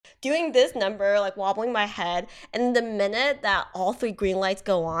doing this number, like wobbling my head. And the minute that all 3 green lights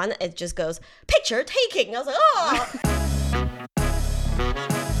go on, it just goes, picture taking. I was like, oh.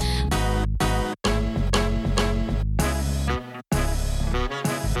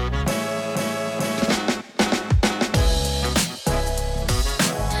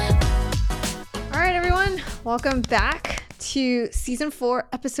 Welcome back to season 4,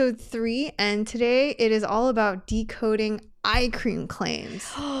 episode 3, and today it is all about decoding eye cream claims.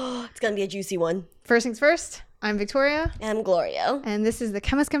 It's gonna be a juicy one. First things first, I'm Victoria. And I'm Gloria. And this is the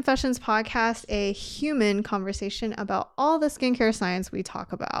Chemist Confessions podcast, a human conversation about all the skincare science we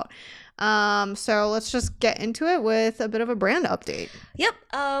talk about. So let's just get into it with a bit of a brand update. Yep.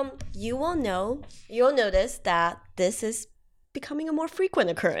 You'll notice that this is becoming a more frequent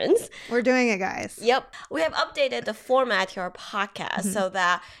occurrence. We're doing it, guys. Yep. We have updated the format to our podcast so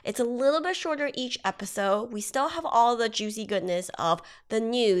that it's a little bit shorter each episode. We still have all the juicy goodness of the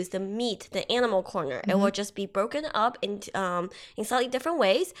news, the meat, the animal corner. It will just be broken up in slightly different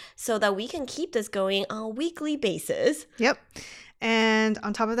ways so that we can keep this going on a weekly basis. Yep. And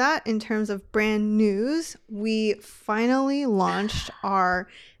on top of that, in terms of brand news, we finally launched our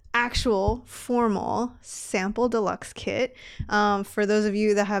actual formal sample deluxe kit. For those of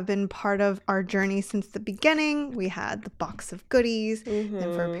you that have been part of our journey since the beginning, we had the box of goodies,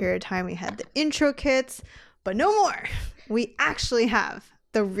 and for a period of time we had the intro kits, but no more. We actually have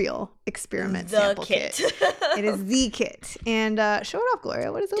the real experiment sample kit. It is the kit. And show it off,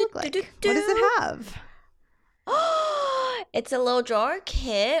 Gloria. What does it look like? What does it have? It's a little drawer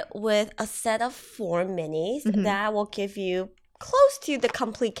kit with a set of 4 minis that will give you close to the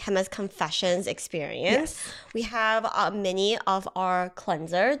complete Chemist Confessions experience. Yes. We have a mini of our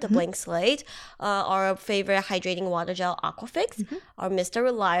cleanser, the Blank Slate, our favorite hydrating water gel Aquafix, our Mr.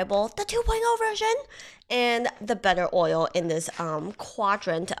 Reliable, the 2.0 version, and the Better Oil in this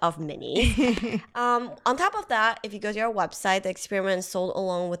quadrant of minis. On top of that, if you go to our website, the experiment is sold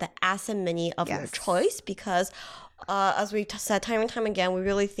along with the acid mini of your choice because as we've said time and time again, we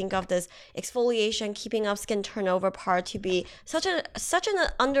really think of this exfoliation, keeping up skin turnover part to be such an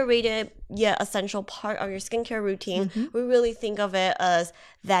underrated yet essential part of your skincare routine. We really think of it as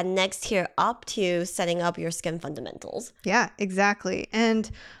that next tier up to setting up your skin fundamentals. Yeah, exactly. And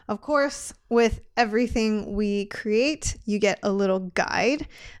of course, with everything we create, you get a little guide.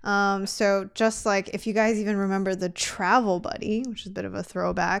 So just like if you guys even remember the Travel Buddy, which is a bit of a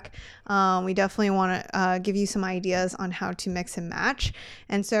throwback, we definitely want to give you some ideas on how to mix and match.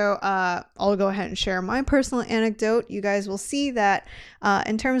 And so I'll go ahead and share my personal anecdote. You guys will see that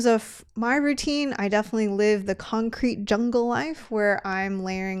in terms of my routine, I definitely live the concrete jungle life where I'm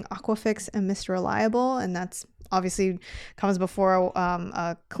layering Aquafix and Mr. Reliable, and that's obviously comes before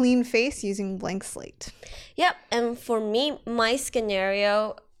a clean face using Blank Slate. Yep. And for me, my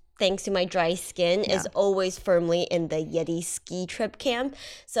scenario, thanks to my dry skin, is always firmly in the Yeti ski trip camp.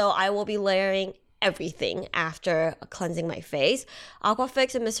 So I will be layering everything after cleansing my face.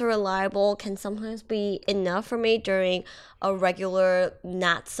 Aquafix and Mr. Reliable can sometimes be enough for me during a regular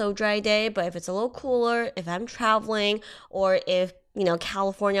not so dry day, but if it's a little cooler, if I'm traveling, or if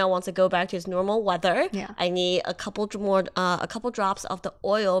California wants to go back to its normal weather, I need a couple drops of the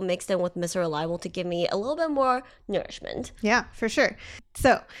oil mixed in with Mr. Reliable to give me a little bit more nourishment. Yeah, for sure.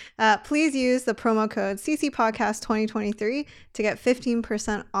 So please use the promo code CCPodcast2023 to get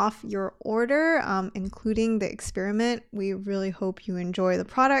 15% off your order, including the experiment. We really hope you enjoy the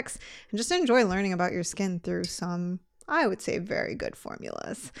products and just enjoy learning about your skin through some, I would say, very good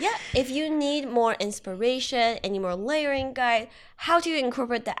formulas. Yeah, if you need more inspiration, any more layering guide, how to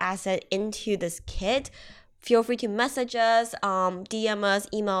incorporate the acid into this kit, feel free to message us, DM us,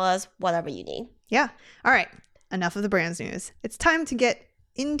 email us, whatever you need. Yeah. All right. Enough of the brands news. It's time to get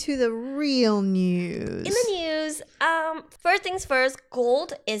into the real news. In the news, first things first,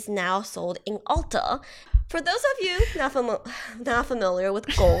 gold is now sold in Ulta. For those of you not familiar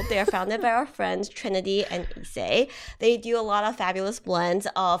with gold, they are founded by our friends Trinity and Issei. They do a lot of fabulous blends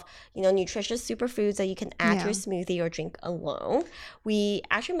of, nutritious superfoods that you can add to your smoothie or drink alone. We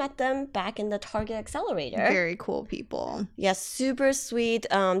actually met them back in the Target Accelerator. Very cool people. Yeah, super sweet,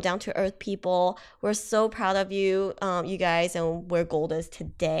 down-to-earth people. We're so proud of you, you guys, and where gold is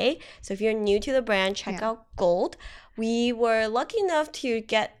today. So if you're new to the brand, check out gold. We were lucky enough to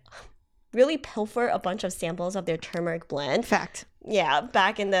really pilfer a bunch of samples of their turmeric blend. Fact. Yeah,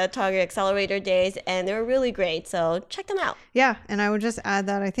 back in the Target Accelerator days, and they were really great, so check them out. Yeah, and I would just add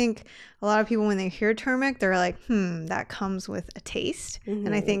that I think a lot of people, when they hear turmeric, they're like, that comes with a taste.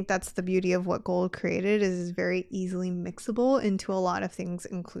 And I think that's the beauty of what gold created, is very easily mixable into a lot of things,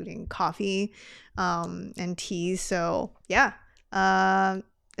 including coffee and teas. So yeah,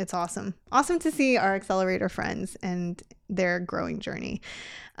 it's awesome. Awesome to see our accelerator friends and their growing journey.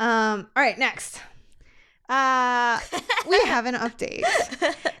 All right, next. We have an update.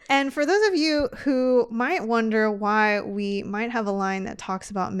 And for those of you who might wonder why we might have a line that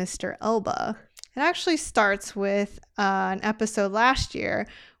talks about Mr. Elba, it actually starts with an episode last year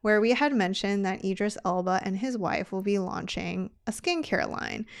where we had mentioned that Idris Elba and his wife will be launching a skincare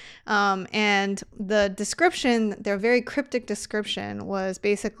line. And the description, their very cryptic description, was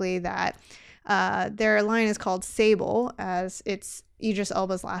basically that their line is called Sable, as it's Idris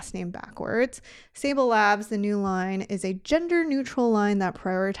Elba's last name backwards. Sable Labs, the new line, is a gender-neutral line that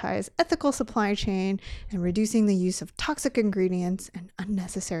prioritizes ethical supply chain and reducing the use of toxic ingredients and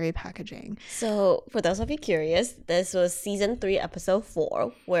unnecessary packaging. So, for those of you curious, this was season 3, episode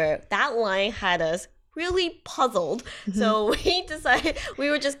 4, where that line had us really puzzled. So we decided, we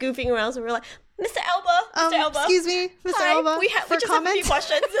were just goofing around, so we were like, Mr. Elba, Mr. Elba. Excuse me, Mr. Hi, Elba. we just have a few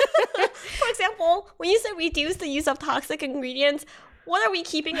questions. For example, when you said reduce the use of toxic ingredients, what are we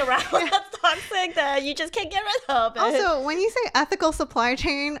keeping around that's toxic that you just can't get rid of? Also, when you say ethical supply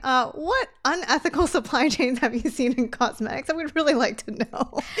chain, what unethical supply chains have you seen in cosmetics? I would really like to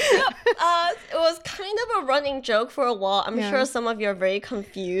know. Yep. It was kind of a running joke for a while. I'm sure some of you are very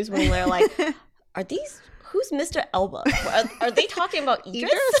confused when they're like, who's Mr. Elba? Are they talking about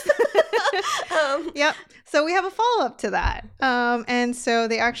Idris? Yep. So we have a follow-up to that. And so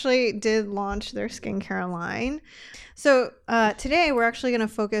they actually did launch their skincare line. So today we're actually going to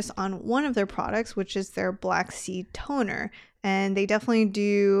focus on one of their products, which is their Black Seed Toner. And they definitely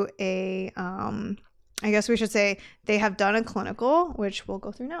do I guess we should say they have done a clinical, which we'll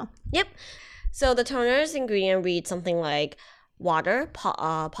go through now. Yep. So the toner's ingredient reads something like water,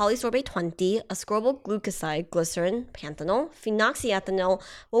 polysorbate 20, ascorbyl glucoside, glycerin, panthenol, phenoxyethanol.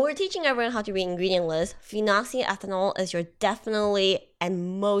 When we're teaching everyone how to read ingredient lists, phenoxyethanol is your definitely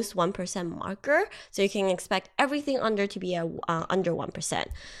and most 1% marker. So you can expect everything under to be under 1%.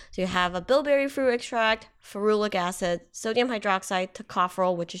 So you have a bilberry fruit extract, ferulic acid, sodium hydroxide,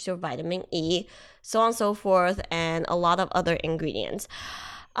 tocopherol, which is your vitamin E, so on and so forth, and a lot of other ingredients.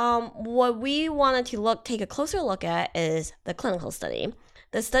 What we wanted to take a closer look at is the clinical study.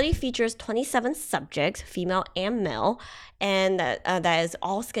 The study features 27 subjects, female and male, and that is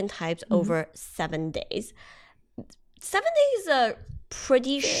all skin types over 7 days. 7 days is a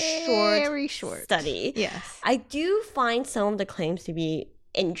pretty short study. Yes. I do find some of the claims to be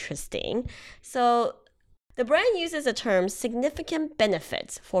interesting. So the brand uses the term significant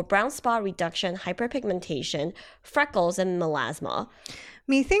benefits for brown spot reduction, hyperpigmentation, freckles, and melasma.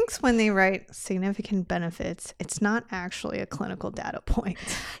 Methinks when they write significant benefits, it's not actually a clinical data point.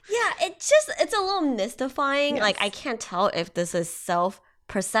 Yeah, it's a little mystifying. Yes. Like, I can't tell if this is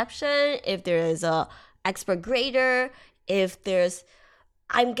self-perception, if there is a expert grader,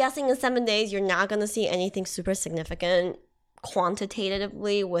 I'm guessing in 7 days, you're not going to see anything super significant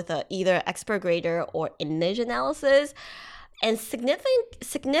quantitatively with either expert grader or image analysis. And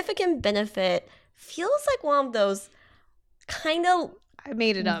significant benefit feels like one of those kind of I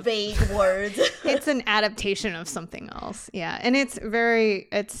made it up. Vague words. It's an adaptation of something else. Yeah. And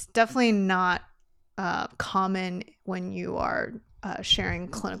it's definitely not common when you are sharing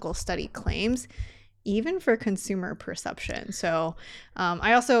clinical study claims, even for consumer perception. So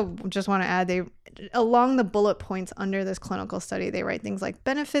I also just want to add, along the bullet points under this clinical study, they write things like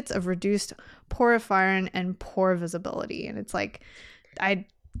benefits of reduced porifirin and pore visibility. And it's like, I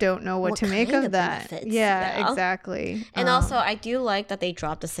don't know what to make of that. Benefits? Yeah, exactly. And also, I do like that they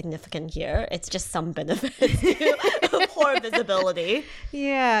dropped the significant here. It's just some benefits to poor visibility.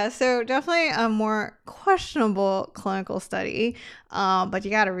 Yeah, so definitely a more questionable clinical study, but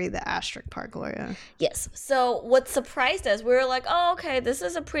you got to read the asterisk part, Gloria. Yes. So what surprised us, we were like, oh, okay, this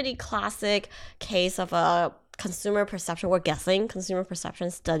is a pretty classic case of a consumer perception, we're guessing, consumer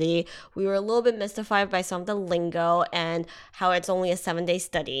perception study. We were a little bit mystified by some of the lingo and how it's only a 7-day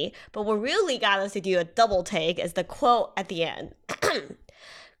study. But what really got us to do a double take is the quote at the end.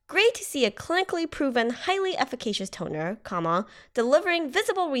 Great to see a clinically proven, highly efficacious toner, delivering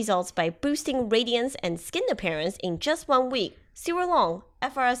visible results by boosting radiance and skin appearance in just 1 week. Siwa Long,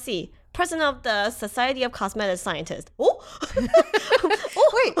 FRSC, President of the Society of Cosmetic Scientists. Oh,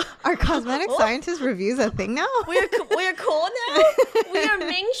 wait, are cosmetic scientist reviews a thing now? We're cool now. We are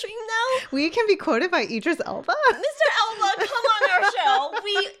mainstream now. We can be quoted by Idris Elba. Mr. Elba, come on our show.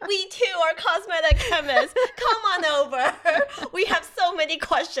 We too are cosmetic chemists. Come on over. We have so many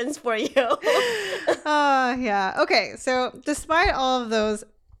questions for you. Yeah. Okay. So despite all of those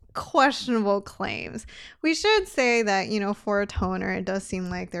questionable claims. We should say that, for a toner, it does seem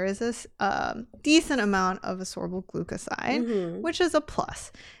like there is this decent amount of ascorbyl glucoside, which is a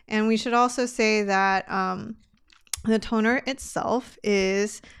plus. And we should also say that the toner itself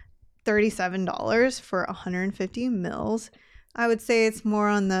is $37 for 150 mils. I would say it's more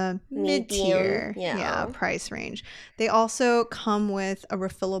on the mid-tier price range. They also come with a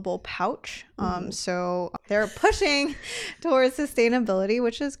refillable pouch. So they're pushing towards sustainability,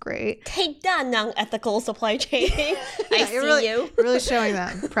 which is great. Take that, non-ethical supply chain. I see you. Really showing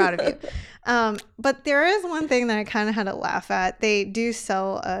that. I'm proud of you. But there is one thing that I kind of had to laugh at. They do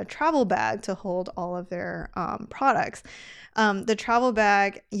sell a travel bag to hold all of their products. The travel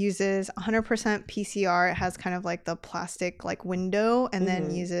bag uses 100% PCR. It has kind of like the plastic like window, and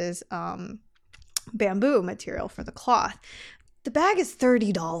then uses bamboo material for the cloth. The bag is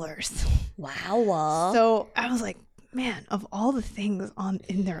 $30. Wow. So I was like, man, of all the things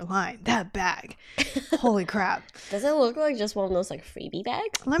in their line, that bag, holy crap. Does it look like just one of those like freebie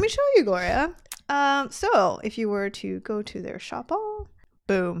bags? Let me show you, Gloria. So if you were to go to their shop,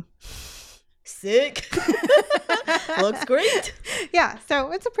 boom. Sick. Looks great. Yeah,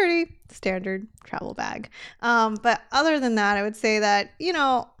 so it's a pretty standard travel bag. But other than that, I would say that,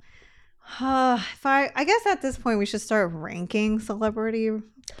 I guess at this point we should start ranking celebrity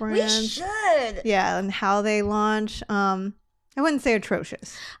brands. We should. Yeah, and how they launch. I wouldn't say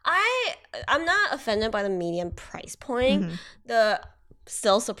atrocious. I'm not offended by the medium price point.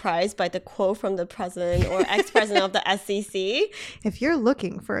 Still surprised by the quote from the president or ex-president of the SEC. If you're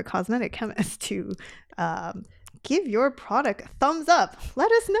looking for a cosmetic chemist to give your product a thumbs up,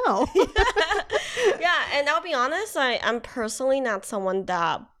 let us know. Yeah, and I'll be honest, I'm personally not someone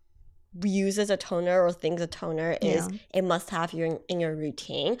that uses a toner or thinks a toner is a must-have in your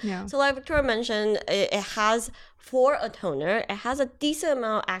routine. Yeah. So like Victoria mentioned, it has, for a toner, it has a decent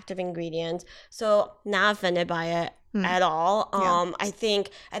amount of active ingredients. So not offended by it at all. I think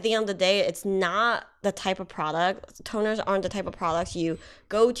at the end of the day, it's not the type of product, toners aren't the type of products you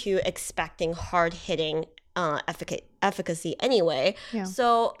go to expecting hard-hitting efficacy anyway. Yeah.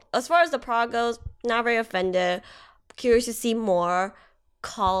 So as far as the product goes, not very offended. Curious to see more.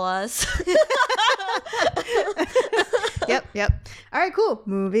 Call us. Yep. All right, cool.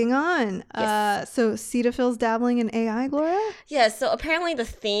 Moving on. Yes. So Cetaphil's dabbling in AI, Gloria? Yes. So apparently the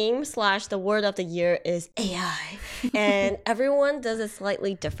theme / the word of the year is AI. And everyone does it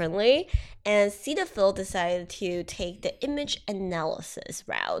slightly differently. And Cetaphil decided to take the image analysis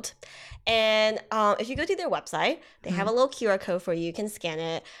route. And if you go to their website, they have a little QR code for you. You can scan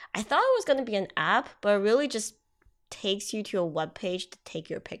it. I thought it was going to be an app, but it really just takes you to a web page to take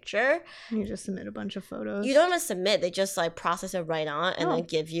your picture. You just submit a bunch of photos. You don't even submit; they just like process it right on and then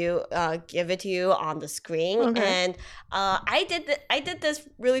give it to you on the screen. Okay. And I did this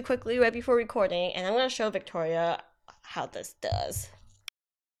really quickly right before recording, and I'm gonna show Victoria how this does.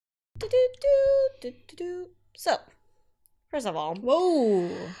 So, first of all, whoa.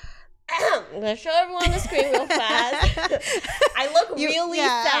 I'm going to show everyone on the screen real fast. I look really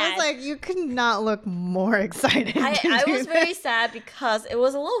sad. I was like, you could not look more excited. I was very sad because it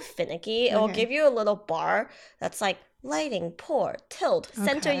was a little finicky. It will give you a little bar that's like lighting, pour, tilt,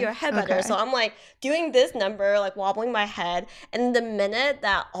 center your head better. So I'm like doing this number, like wobbling my head. And the minute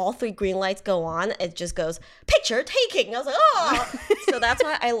that all 3 green lights go on, it just goes, picture taking. I was like, oh. So that's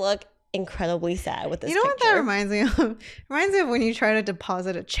why I look incredibly sad with this picture. What that reminds me of? It reminds me of when you try to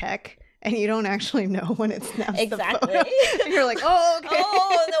deposit a check and you don't actually know when it snaps exactly. the photo. And you're like, oh, okay.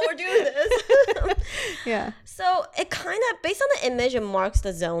 Oh, no, we're doing this. Yeah. So it kind of, based on the image, it marks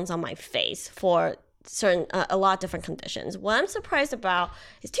the zones on my face for certain, a lot of different conditions. What I'm surprised about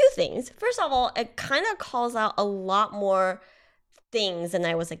is 2 things. First of all, it kind of calls out a lot more things than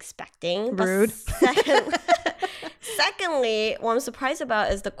I was expecting. Rude. Secondly, what I'm surprised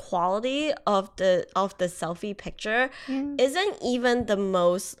about is the quality of the selfie picture isn't even the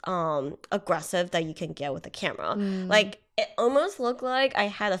most aggressive that you can get with a camera. Like it almost looked like I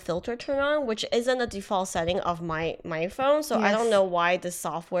had a filter turned on, which isn't a default setting of my phone. So I don't know why the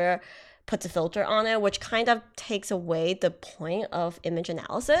software puts a filter on it, which kind of takes away the point of image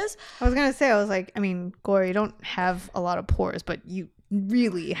analysis. I was gonna say, I was like, I mean, Gloria, you don't have a lot of pores, but you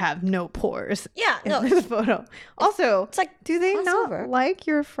really have no pores. Yeah, in this photo. Also, it's like, do they not like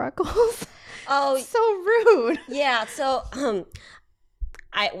your freckles? Oh, so rude. Yeah. So,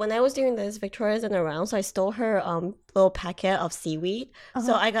 when I was doing this, Victoria isn't around, so I stole her little packet of seaweed.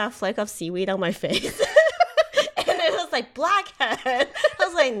 So I got a flake of seaweed on my face. And it was was like, blackhead. I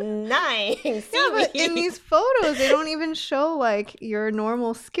was like, nice. Yeah, but in these photos, they don't even show like your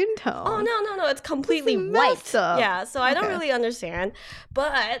normal skin tone. Oh, no. It's completely It's white. messed up. Yeah, so I don't Okay. really understand.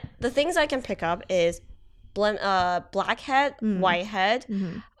 But the things I can pick up is blackhead, whitehead.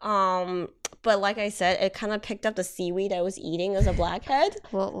 But like I said, it kind of picked up the seaweed I was eating as a blackhead.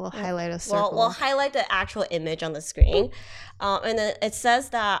 We'll highlight a circle. We'll highlight the actual image on the screen. And then it says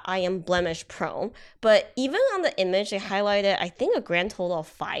that I am blemish prone. But even on the image, they highlighted, I think, a grand total of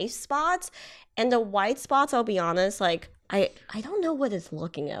 5 spots. And the white spots, I'll be honest, like, I don't know what it's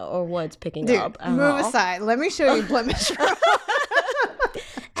looking at or what it's picking up. Dude, move aside. Let me show you blemish prone.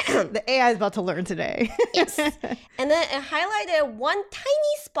 The AI is about to learn today. Yes. And then it highlighted one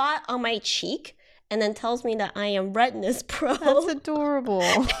tiny spot on my cheek and then tells me that I am redness prone. That's adorable.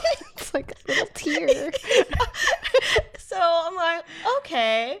 It's like a little tear. So I'm like,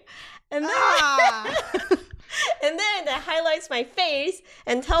 okay. And then, and then it highlights my face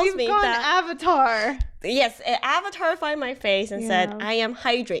and tells You've me gone that avatar. yes, it avatarified my face and said I am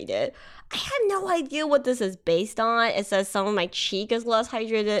hydrated. I have no idea what this is based on. It says some of my cheek is less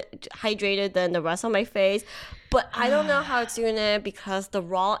hydrated than the rest of my face. But I don't know how it's doing it because the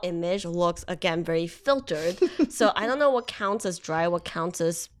raw image looks, again, very filtered. So I don't know what counts as dry, what counts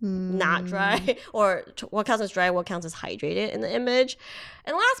as not dry, or what counts as dry, what counts as hydrated in the image.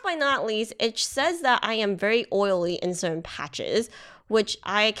 And last but not least, it says that I am very oily in certain patches, which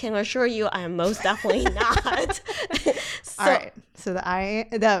I can assure you I am most definitely not. All right. So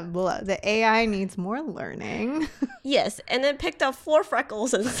the AI needs more learning. Yes, and then picked up 4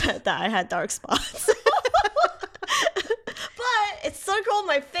 freckles and said that I had dark spots. But it circled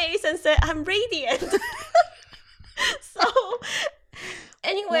my face and said I'm radiant. So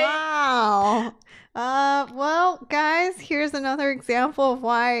anyway. Wow. Well, guys, here's another example of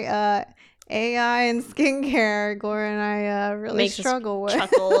why AI and skincare, Gloria and I really Makes struggle with.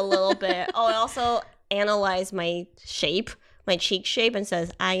 Chuckle a little bit. Oh, I also analyzed my shape, my cheek shape, and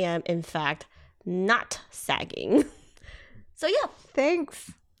says I am in fact not sagging. So yeah.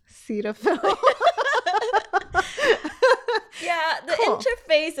 Thanks, Cetaphil. Yeah, the Cool.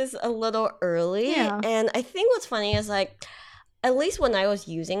 interface is a little early. Yeah. And I think what's funny is like, at least when I was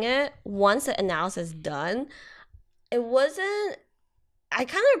using it, once the analysis is done, it wasn't, I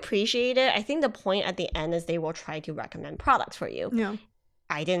kind of appreciate it. I think the point at the end is they will try to recommend products for you. Yeah.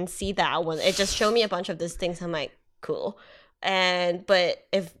 I didn't see that one. It just showed me a bunch of these things. I'm like, cool. But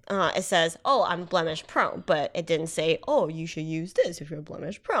if it says, oh, I'm blemish prone, but it didn't say, oh, you should use this if you're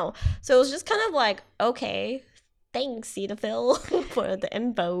blemish prone. So it was just kind of like, okay, thanks, Cetaphil, for the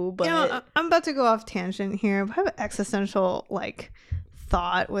info. But You know, I'm about to go off tangent here. But I have an existential like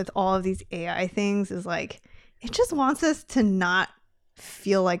thought with all of these AI things is like it just wants us to not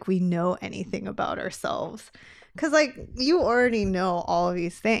feel like we know anything about ourselves. Because like you already know all of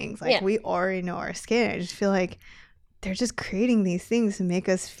these things. Like we already know our skin. I just feel like they're just creating these things to make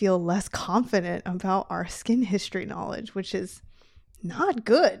us feel less confident about our skin history knowledge, which is not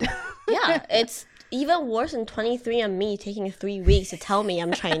good. Yeah, it's even worse than 23andMe taking 3 weeks to tell me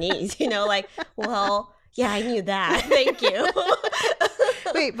I'm Chinese. You know, like, well, yeah, I knew that. Thank you.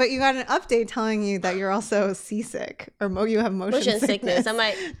 Wait, but you got an update telling you that you're also seasick or you have motion sickness. I'm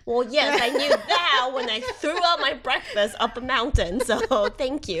like, well, yes, I knew that when I threw out my breakfast up a mountain. So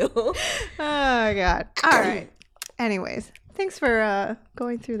thank you. Oh, my God. All right. Anyways, thanks for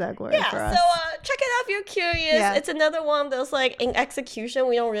going through that, Gloria, for us. So check it out if you're curious. Yeah. It's another one of those, like, in execution,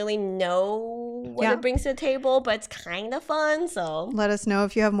 we don't really know what it brings to the table, but it's kind of fun. So let us know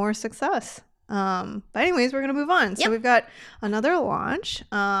if you have more success. But anyways, we're going to move on. So we've got another launch.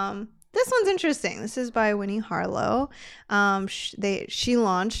 This one's interesting. This is by Winnie Harlow. She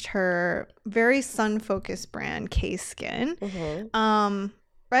launched her very sun-focused brand, K-Skin.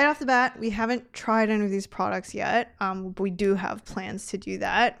 Right off the bat, we haven't tried any of these products yet. But we do have plans to do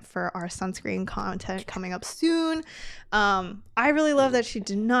that for our sunscreen content coming up soon. I really love that she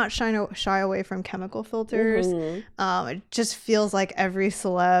did not shy away from chemical filters. It just feels like every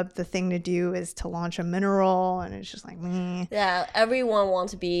celeb, the thing to do is to launch a mineral, and it's just like, meh. Yeah, everyone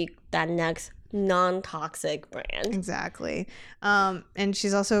wants to be that next non-toxic brand. Exactly. And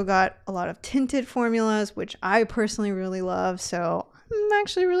she's also got a lot of tinted formulas, which I personally really love. So I'm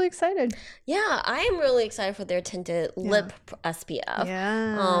actually really excited. Yeah, I am really excited for their tinted lip SPF.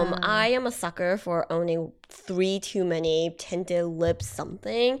 Yeah. I am a sucker for owning 3 too many tinted lip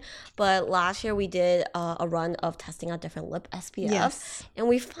something. But last year we did a run of testing out different lip SPFs. Yes. And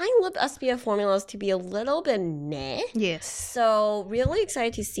we find lip SPF formulas to be a little bit meh. Yes. So really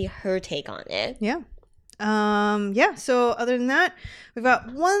excited to see her take on it. Yeah. Yeah, so other than that, we've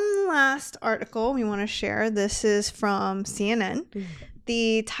got one last article we want to share. This is from CNN.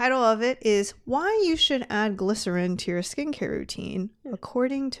 The title of it is Why You Should Add Glycerin to Your Skincare Routine,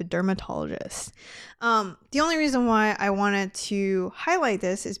 According to Dermatologists. The only reason why I wanted to highlight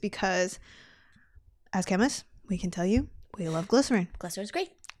this is because, as chemists, we can tell you we love glycerin. Glycerin's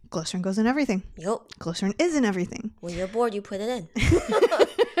great. Glycerin goes in everything. Yup. Glycerin is in everything. When you're bored, you put it in.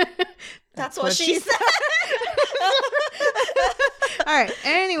 That's what she said. All right.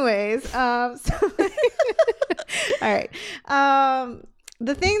 Anyways, all right.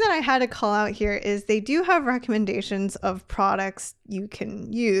 The thing that I had to call out here is they do have recommendations of products you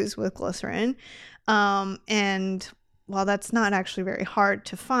can use with glycerin. And while that's not actually very hard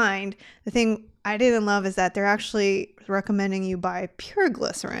to find, the thing I didn't love is that they're actually recommending you buy pure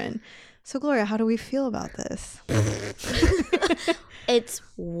glycerin. So, Gloria, how do we feel about this? It's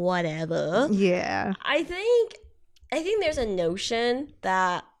whatever. Yeah. I think there's a notion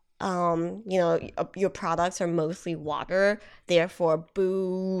that your products are mostly water, therefore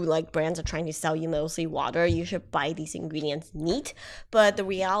boo, like brands are trying to sell you mostly water, you should buy these ingredients neat. But the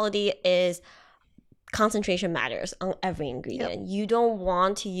reality is concentration matters on every ingredient. Yep. You don't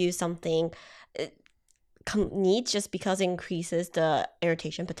want to use something neat just because it increases the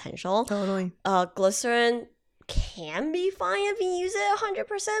irritation potential. Totally. Glycerin can be fine if you use it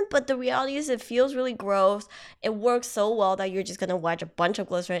 100%, but the reality is it feels really gross. It works so well that you're just going to wedge a bunch of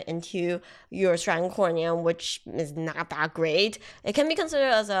glycerin into your stratum corneum, which is not that great. It can be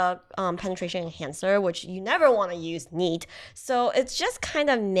considered as a penetration enhancer, which you never want to use neat. So it's just kind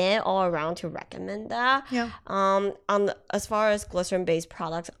of meh all around to recommend that. Yeah. As far as glycerin-based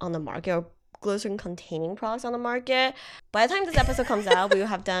products on the market, or glycerin-containing products on the market. By the time this episode comes out, we will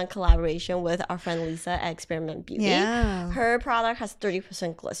have done a collaboration with our friend Lisa at Experiment Beauty. Yeah. Her product has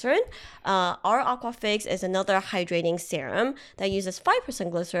 30% glycerin. Our Aquafix is another hydrating serum that uses 5%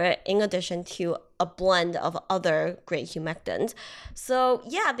 glycerin in addition to a blend of other great humectants. So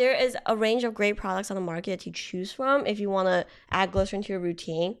yeah, there is a range of great products on the market to choose from. If you want to add glycerin to your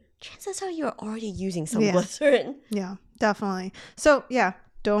routine, chances are you're already using some glycerin. Yeah, definitely. So yeah,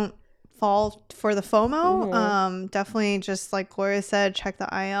 don't fall for the FOMO. Mm-hmm. Definitely, just like Gloria said, check the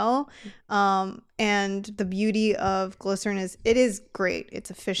IL. And the beauty of glycerin is it is great.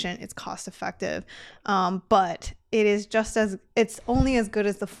 It's efficient. It's cost effective. But it is it's only as good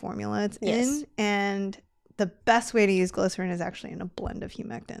as the formula it's in. And the best way to use glycerin is actually in a blend of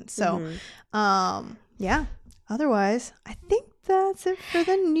humectants. So, yeah. Otherwise, I think that's it for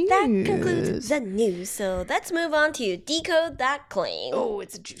the news. That concludes the news. So let's move on to Decode That Claim. Oh,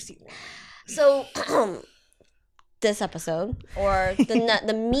 it's a juicy one. So this episode, or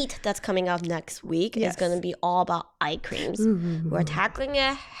the meat that's coming up next week, is going to be all about eye creams. Ooh. We're tackling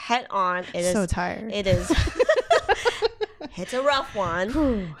it head on. So tired. It is. It's a rough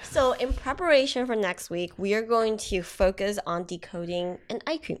one. So in preparation for next week, we are going to focus on decoding an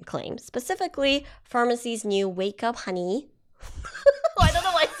eye cream claim, specifically Pharmacy's new Wake Up Honey. I don't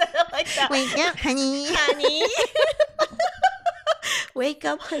know why I said it like that. Wake up, honey. Honey. Wake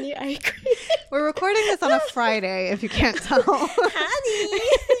up, honey, eye cream. We're recording this on a Friday, if you can't tell. Honey,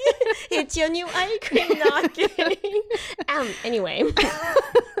 it's your new eye cream knocking. Anyway.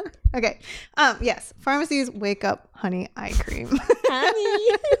 Okay. Yes. Pharmacy's Wake Up Honey Eye Cream.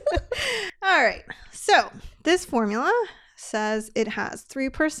 Honey. All right. So this formula says it has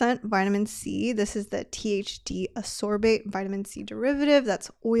 3% vitamin C. This is the THD ascorbate vitamin C derivative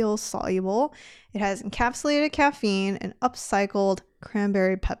that's oil soluble. It has encapsulated caffeine, an upcycled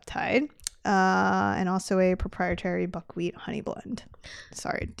cranberry peptide, and also a proprietary buckwheat honey blend.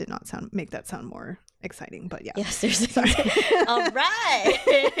 Sorry, did not make that sound more exciting, but yeah. Yes, there's all right.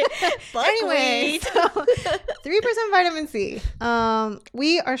 Anyway, so 3% vitamin C.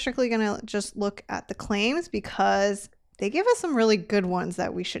 We are strictly going to just look at the claims because they give us some really good ones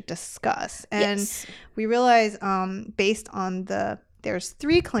that we should discuss. And we realize based on there's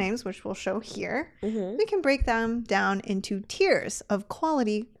 3 claims, which we'll show here, we can break them down into tiers of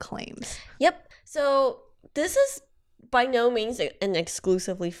quality claims. Yep. So this is by no means an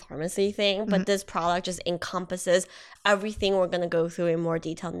exclusively pharmacy thing, but this product just encompasses everything we're going to go through in more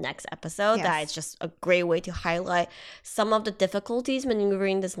detail next episode. Yes. That is just a great way to highlight some of the difficulties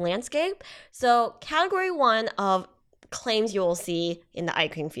maneuvering this landscape. So category 1 of claims you will see in the eye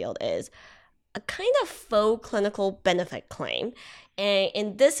cream field is a kind of faux clinical benefit claim. And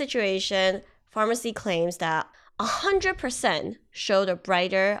in this situation, pharmacy claims that 100% showed a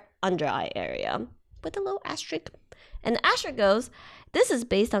brighter under eye area with a little asterisk. And the asterisk goes, this is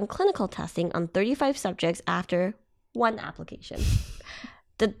based on clinical testing on 35 subjects after 1 application.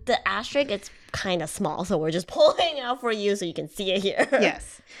 The asterisk, it's kind of small, so we're just pulling out for you so you can see it here.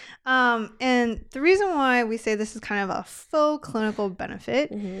 Yes. And the reason why we say this is kind of a faux clinical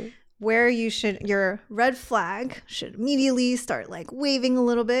benefit, where your red flag should immediately start like waving a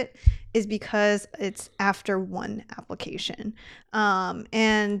little bit, is because it's after one application.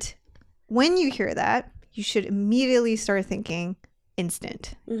 And when you hear that, you should immediately start thinking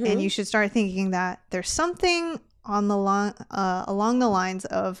instant. And you should start thinking that there's something on the along the lines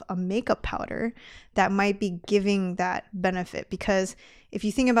of a makeup powder that might be giving that benefit. Because if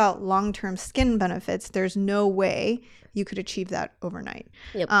you think about long-term skin benefits, there's no way you could achieve that overnight.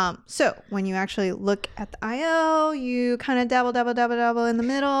 Yep. So when you actually look at the IO, you kind of dabble in the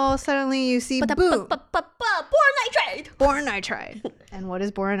middle. Suddenly you see, boom, boron nitride. Boron nitride. And what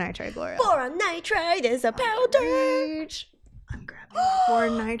is boron nitride, Gloria? Boron nitride is a powder. I'm grabbing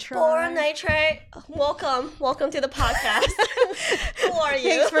boron nitride. Boron nitride. Welcome to the podcast. Who are you?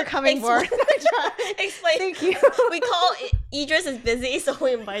 Thanks for coming, boron nitride. Explain. Thank you. We call Idris is busy, so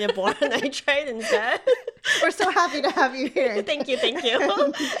we invited boron nitride instead. We're so happy to have you here. Thank you. So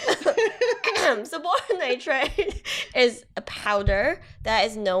boron nitride is a powder that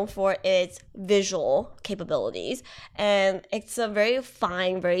is known for its visual capabilities, and it's a very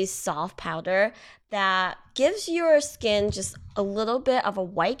fine, very soft powder that gives your skin just a little bit of a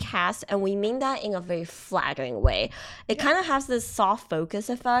white cast, and we mean that in a very flattering way. It kind of has this soft focus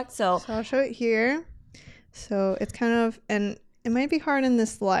effect. So I'll show it here. So it's kind of, and it might be hard in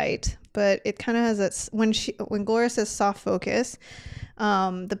this light, but it kind of has that, when Gloria says soft focus,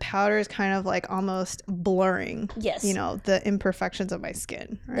 the powder is kind of like almost blurring, yes, the imperfections of my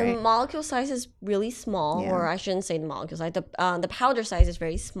skin, right? The molecule size is really small, or I shouldn't say the molecule size, the powder size is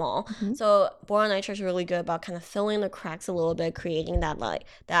very small. So boron nitride is really good about kind of filling the cracks a little bit, creating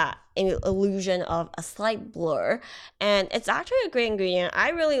that illusion of a slight blur. And it's actually a great ingredient. I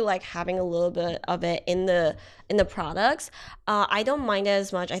really like having a little bit of it in the products. I don't mind it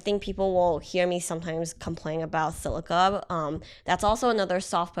as much. I think people will hear me sometimes complain about silica. That's also another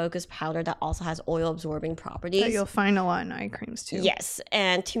soft focus powder that also has oil absorbing properties that you'll find a lot in eye creams too. Yes,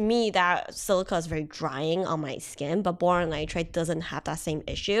 and to me that silica is very drying on my skin, but boron nitride doesn't have that same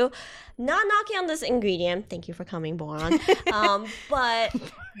issue. Not knocking on this ingredient, thank you for coming, boron. But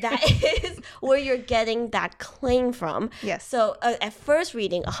that is where you're getting that claim from. Yes. So at first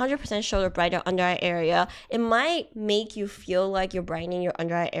reading, 100% show the brighter under eye area. It might make you feel like you're brightening your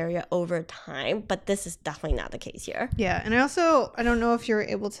under eye area over time, but this is definitely not the case here. Yeah, and I don't know if you're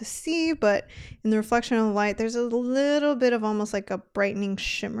able to see, but in the reflection of the light, there's a little bit of almost like a brightening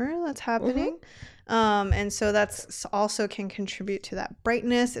shimmer that's happening. And so that's also can contribute to that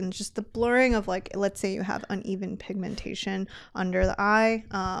brightness and just the blurring of, like, let's say you have uneven pigmentation under the eye.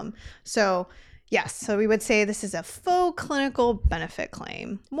 So yes, so we would say this is a faux clinical benefit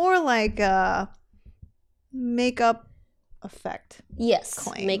claim, more like a makeup effect. Yes,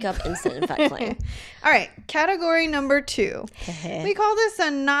 claim. Makeup instant effect claim. All right, category number 2. We call this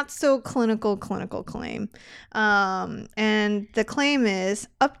a not so clinical claim. And the claim is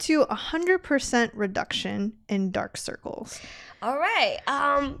up to 100% reduction in dark circles. All right.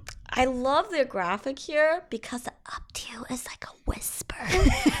 I love the graphic here because the up to is like a whisper.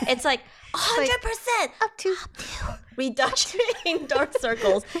 It's like 100% up to reduction in dark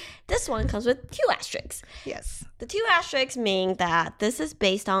circles. This one comes with 2 asterisks. Yes. The 2 asterisks mean that this is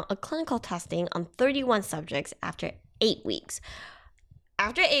based on a clinical testing on 31 subjects after 8 weeks.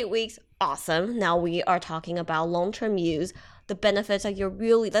 After 8 weeks, awesome. Now we are talking about long-term use. The benefits that you're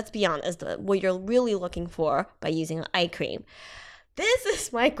really, let's be honest, what you're really looking for by using an eye cream. This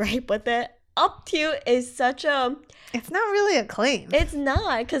is my gripe with it. Up to is such a... It's not really a claim. It's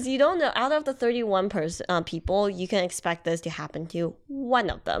not, because you don't know. Out of the 31 people, you can expect this to happen to one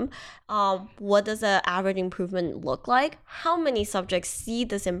of them. What does an average improvement look like? How many subjects see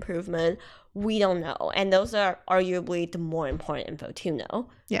this improvement? We don't know. And those are arguably the more important info to know.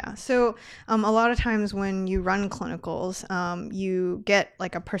 Yeah. So a lot of times when you run clinicals, you get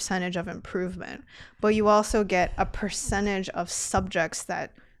like a percentage of improvement, but you also get a percentage of subjects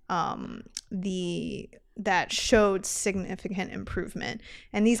that that showed significant improvement.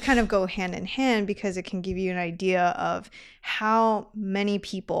 And these kind of go hand in hand because it can give you an idea of how many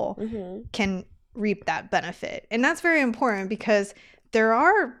people can reap that benefit. And that's very important because there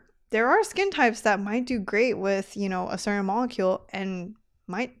are skin types that might do great with, a certain molecule and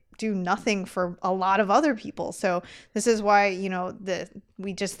might do nothing for a lot of other people. So this is why,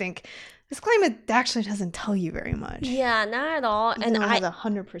 we just think this claim, it actually doesn't tell you very much. Yeah, not at all. And I have a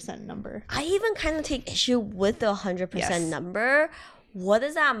 100% number. I even kind of take issue with the 100% number. What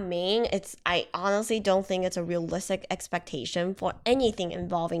does that mean? I honestly don't think it's a realistic expectation for anything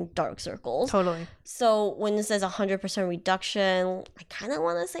involving dark circles. Totally. So when it says 100% reduction, I kind of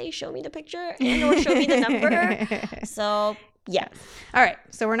want to say show me the picture and or show me the number. So yeah. All right.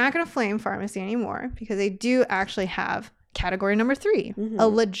 So we're not going to flame pharmacy anymore because they do actually have category number 3, a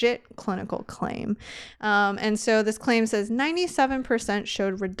legit clinical claim. And so this claim says 97%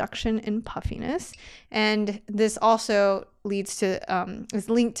 showed reduction in puffiness. And this also leads to is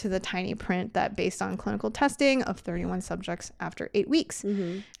linked to the tiny print that based on clinical testing of 31 subjects after 8 weeks.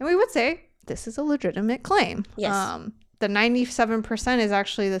 And we would say this is a legitimate claim. Yes. The 97% is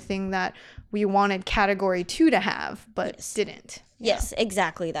actually the thing that we wanted category 2 to have, but didn't. Yes,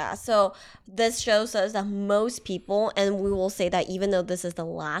 exactly that. So this shows us that most people, and we will say that even though this is the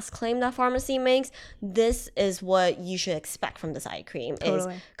last claim that pharmacy makes, this is what you should expect from this eye cream.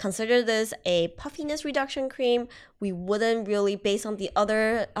 Totally. Is consider this a puffiness reduction cream. We wouldn't really, based on the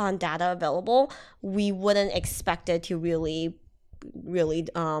other data available, we wouldn't expect it to really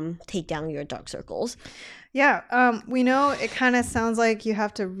take down your dark circles. Yeah, we know it kind of sounds like you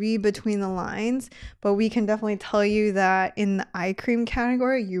have to read between the lines, but we can definitely tell you that in the eye cream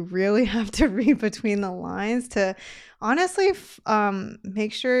category, you really have to read between the lines to honestly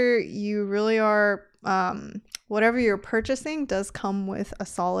make sure you really are whatever you're purchasing does come with a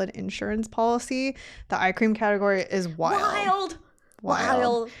solid insurance policy. The eye cream category is wild.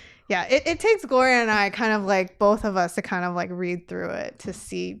 Yeah, it takes Gloria and I kind of like both of us to kind of like read through it to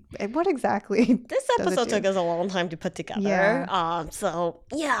see what exactly this episode took us a long time to put together. Yeah. So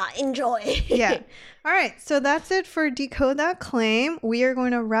yeah, enjoy. Yeah. All right. So that's it for Decode That Claim. We are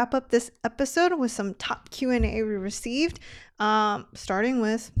going to wrap up this episode with some top Q&A we received. Starting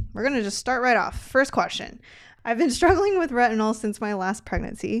with, we're going to just start right off. First question. I've been struggling with retinol since my last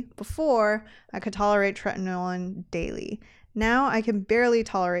pregnancy. Before, I could tolerate tretinoin daily. Now I can barely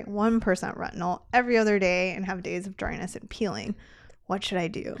tolerate 1% retinol every other day and have days of dryness and peeling. What should I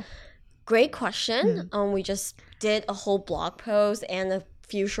do? Great question. We just did a whole blog post and a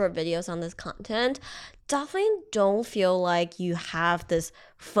few short videos on this content. Definitely don't feel like you have this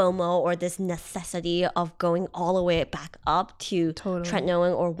FOMO or this necessity of going all the way back up to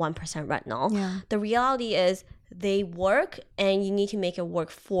tretinoin or 1% retinol. Yeah. The reality is they work and you need to make it work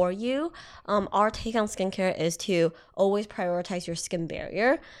for you. Our take on skincare is to always prioritize your skin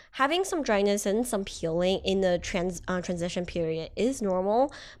barrier. Having some dryness and some peeling in the transition period is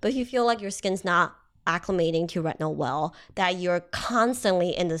normal, but if you feel like your skin's not acclimating to retinol well, that you're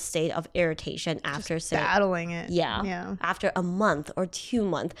constantly in the state of irritation after battling it. Yeah. After a month or 2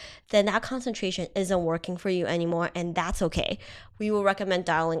 months, then that concentration isn't working for you anymore, and that's okay. We will recommend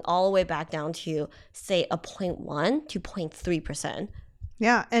dialing all the way back down to say a 0.1 to 0.3%.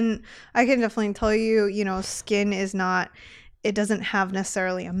 Yeah, and I can definitely tell you, skin is not, it doesn't have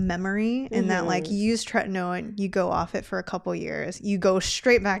necessarily a memory in that like you use tretinoin, you go off it for a couple years, you go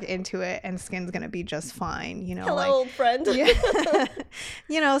straight back into it and skin's going to be just fine, Hello, like, old friend.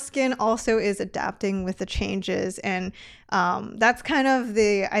 Yeah. Skin also is adapting with the changes, and that's kind of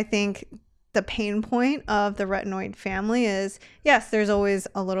I think the pain point of the retinoid family is, yes, there's always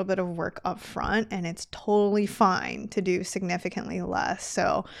a little bit of work up front and it's totally fine to do significantly less.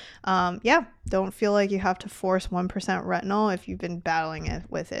 So don't feel like you have to force 1% retinol if you've been battling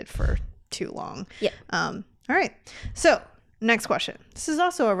with it for too long. Yeah. All right. So next question. This is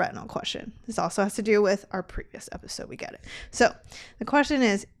also a retinol question. This also has to do with our previous episode. We get it. So the question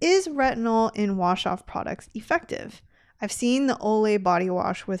is retinol in wash-off products effective? I've seen the Olay body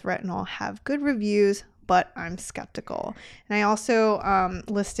wash with retinol have good reviews, but I'm skeptical. And I also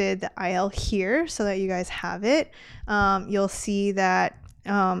listed the IL here so that you guys have it. You'll see that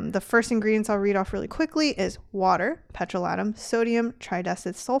the first ingredients I'll read off really quickly is water, petrolatum, sodium,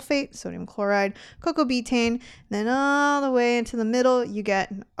 tridecyl sulfate, sodium chloride, cocoa betaine. Then all the way into the middle, you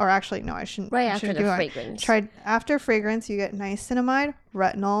get, or actually, no, I shouldn't. Right after the fragrance. After fragrance, you get niacinamide,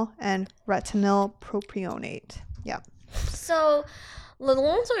 retinol, and retinol propionate. Yeah. So the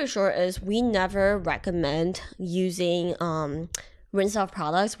long story short is we never recommend using rinse off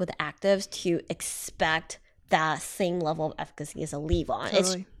products with actives to expect that same level of efficacy as a leave-on.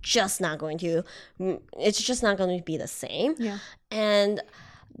 Totally. It's just not going to be the same. Yeah. And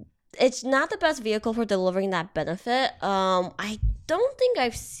it's not the best vehicle for delivering that benefit. I don't think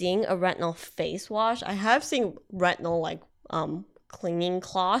I've seen a retinol face wash. I have seen retinol like cleaning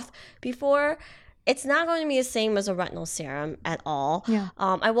cloth before. It's not going to be the same as a retinol serum at all. Yeah.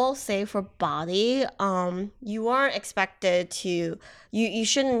 I will say for body, you aren't expected to, you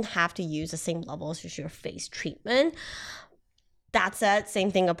shouldn't have to use the same levels as your face treatment. That said,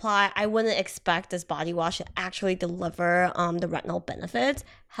 same thing apply. I wouldn't expect this body wash to actually deliver the retinol benefits.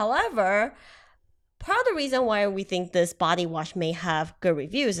 However, part of the reason why we think this body wash may have good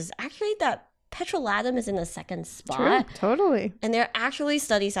reviews is actually that petrolatum is in the second spot. True, totally. And there are actually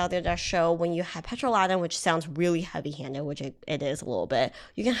studies out there that show when you have petrolatum, which sounds really heavy-handed, which it is a little bit,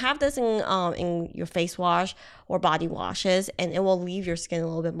 you can have this in your face wash or body washes, and it will leave your skin a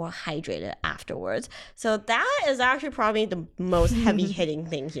little bit more hydrated afterwards. So that is actually probably the most heavy-hitting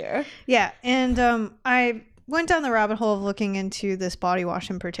thing here. Yeah, and I went down the rabbit hole of looking into this body wash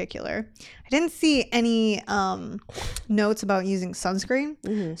in particular. I didn't see any notes about using sunscreen,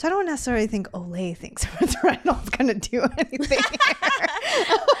 so I don't necessarily think Olay thinks its retinol is going to do anything.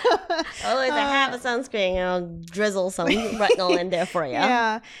 Oh, if I have a sunscreen, I'll drizzle some retinol in there for you.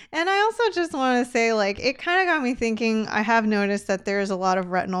 Yeah, and I also just want to say, like, it kind of got me thinking. I have noticed that there's a lot of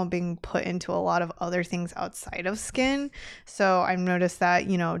retinol being put into a lot of other things outside of skin. So I've noticed that,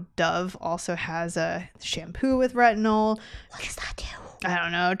 you know, Dove also has a shampoo with retinol. What does that do? I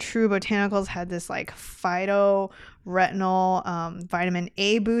don't know. True Botanicals had this like phyto retinol vitamin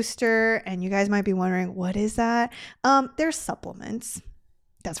A booster, and you guys might be wondering, what is that? They're supplements.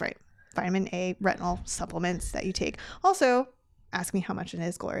 That's right. Vitamin A retinol supplements that you take. Also, ask me how much it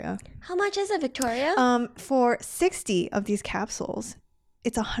is, Gloria. How much is it, Victoria? For 60 of these capsules,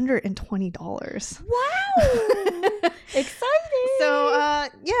 it's $120. Wow! Exciting! So,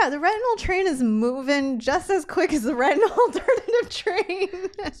 yeah, the retinol train is moving just as quick as the retinol alternative train.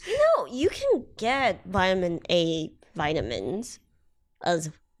 You know, you can get vitamin A vitamins as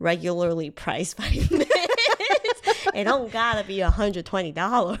regularly priced vitamins. It don't gotta be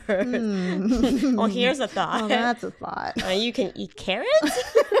 $120. Well, here's a thought. Oh, that's a thought. You can eat carrots,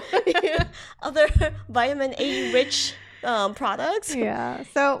 other vitamin A rich products. Yeah.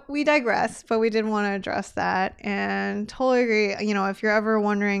 So we digress, but we did want to address that, and totally agree. You know, if you're ever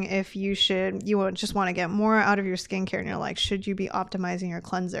wondering if you just want to get more out of your skincare, and you're like, should you be optimizing your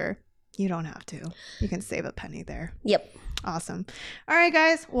cleanser? You don't have to. You can save a penny there. Yep. Awesome. All right,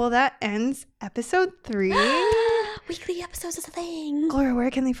 guys. Well, that ends episode 3. Weekly episodes is a thing. Gloria,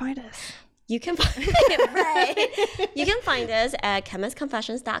 where can they find us? You can find it right. You can find us at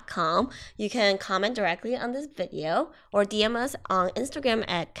chemistconfessions.com. You can comment directly on this video or DM us on Instagram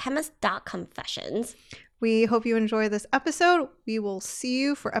at chemist.confessions. We hope you enjoy this episode. We will see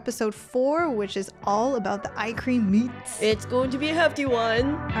you for episode 4, which is all about the eye cream meats. It's going to be a hefty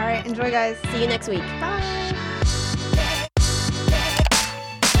one. All right, enjoy, guys. See you next week. Bye.